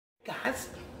Guys,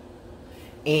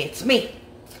 it's me.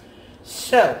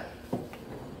 So,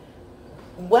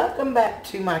 welcome back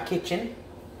to my kitchen.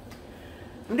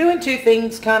 I'm doing two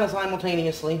things kind of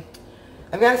simultaneously.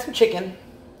 I've got some chicken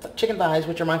thighs,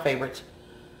 which are my favorites.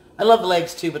 I love the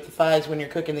legs too, but the thighs, when you're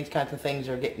cooking these kinds of things,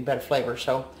 are getting better flavor.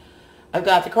 So, I've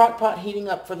got the crock pot heating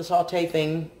up for the saute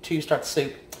thing to start the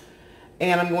soup.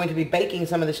 And I'm going to be baking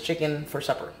some of this chicken for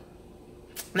supper.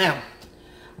 Now,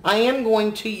 I am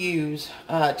going to use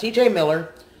TJ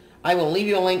Miller. I will leave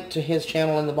you a link to his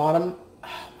channel in the bottom.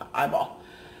 Oh, my eyeball.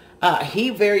 He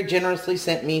very generously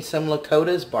sent me some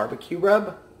Lacota's barbecue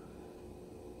rub.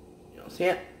 You don't see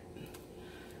it?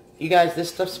 You guys,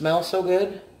 this stuff smells so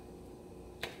good.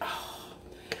 Oh,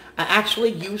 I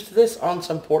actually used this on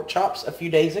some pork chops a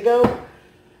few days ago,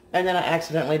 and then I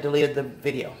accidentally deleted the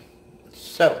video.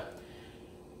 So,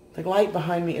 the light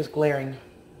behind me is glaring.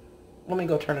 Let me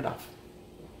go turn it off.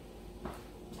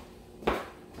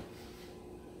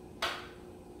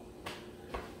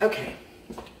 Okay.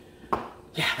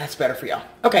 Yeah, that's better for y'all.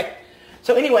 Okay.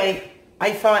 So anyway,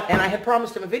 I thought, and I had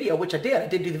promised him a video, which I did. I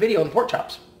did do the video on pork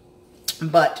chops.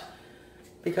 But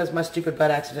because my stupid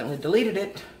butt accidentally deleted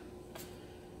it,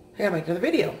 I gotta make another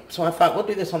video. So I thought we'll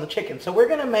do this on the chicken. So we're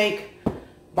gonna make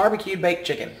barbecued baked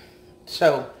chicken.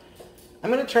 So I'm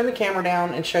gonna turn the camera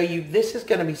down and show you. This is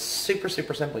gonna be super,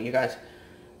 super simple, you guys.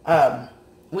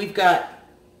 We've got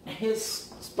his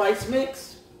spice mix.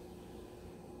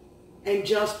 And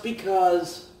just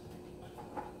because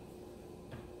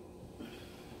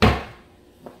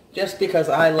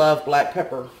I love black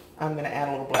pepper, I'm going to add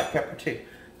a little black pepper too.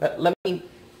 But let me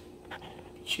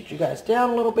shoot you guys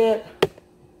down a little bit.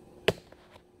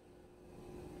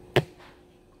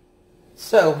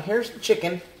 So here's the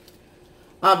chicken.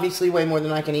 Obviously way more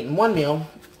than I can eat in one meal.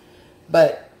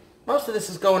 But most of this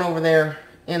is going over there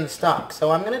in the stock. So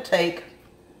I'm going to take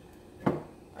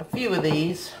a few of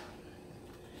these.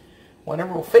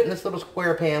 Whatever will fit in this little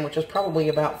square pan, which is probably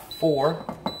about 4.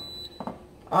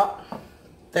 Oh,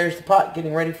 there's the pot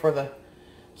getting ready for the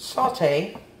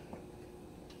saute.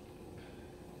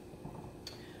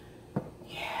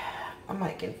 Yeah, I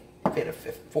might can fit a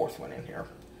fourth one in here.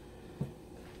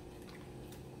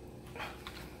 There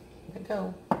we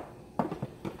go.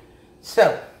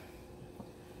 So,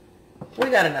 we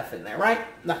got enough in there, right?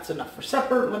 That's enough for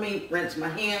supper. Let me rinse my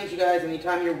hands, you guys.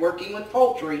 Anytime you're working with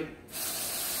poultry,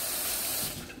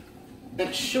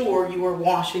 make sure you are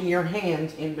washing your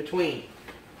hands in between.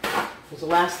 Because the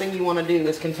last thing you want to do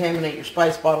is contaminate your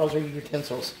spice bottles or your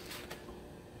utensils.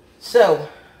 So,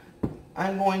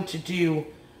 I'm going to do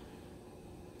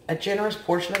a generous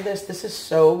portion of this. This is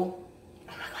so,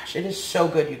 oh my gosh, it is so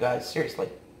good, you guys. Seriously.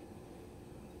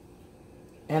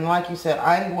 And like you said,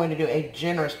 I'm going to do a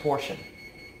generous portion.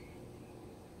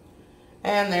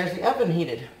 And there's the oven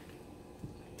heated.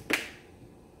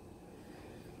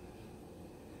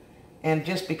 And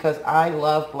just because I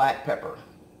love black pepper.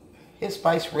 His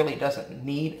spice really doesn't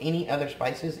need any other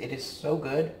spices. It is so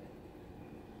good.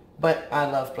 But I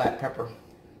love black pepper.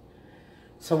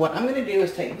 So what I'm going to do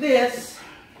is take this.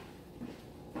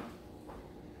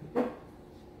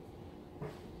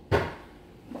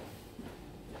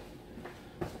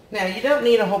 Now you don't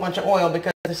need a whole bunch of oil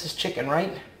because this is chicken,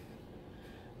 right?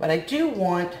 But I do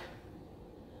want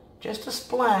just a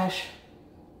splash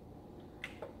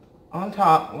on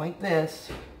top like this.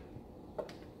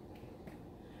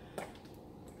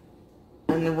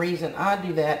 And the reason I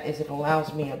do that is it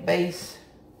allows me a base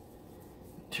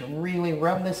to really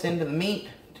rub this into the meat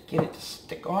to get it to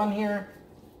stick on here.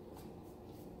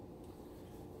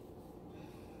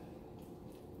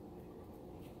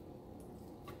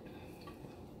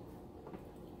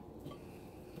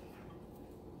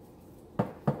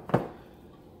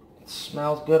 It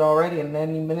smells good already and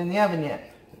hasn't even been in the oven yet.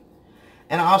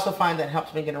 And I also find that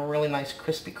helps me get a really nice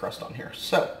crispy crust on here.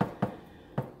 So,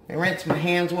 let me rinse my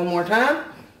hands one more time.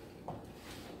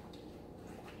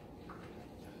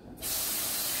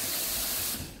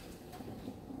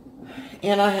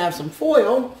 And I have some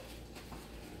foil.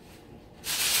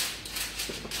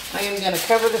 I am going to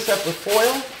cover this up with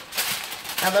foil.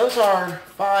 Now those are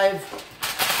 5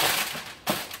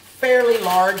 fairly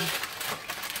large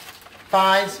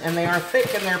thighs, and they are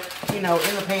thick and they're, you know,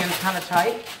 in the pan kind of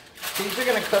tight. These are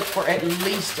going to cook for at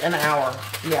least an hour.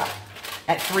 Yeah,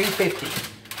 at 350.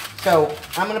 So,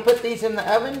 I'm going to put these in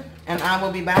the oven, and I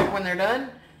will be back when they're done,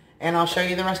 and I'll show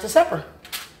you the rest of supper.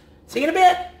 See you in a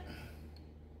bit.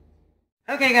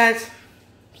 Okay, guys.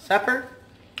 Supper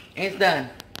is done.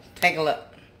 Take a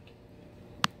look.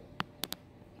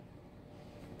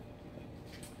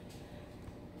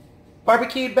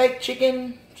 Barbecued baked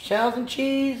chicken, shells and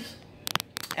cheese,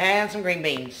 and some green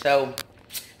beans. So,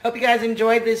 Hope you guys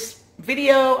enjoyed this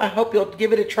video. I hope you'll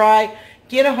give it a try.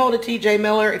 Get a hold of TJ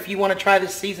Miller if you want to try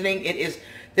this seasoning.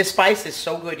 This spice is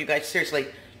so good, you guys. Seriously.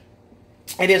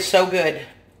 It is so good.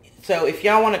 So if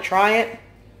y'all want to try it,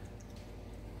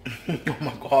 oh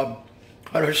my God,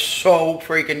 that is so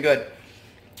freaking good.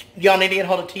 Y'all need to get a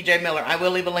hold of TJ Miller. I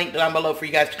will leave a link down below for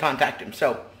you guys to contact him.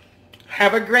 So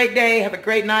have a great day, have a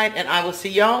great night, and I will see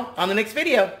y'all on the next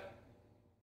video.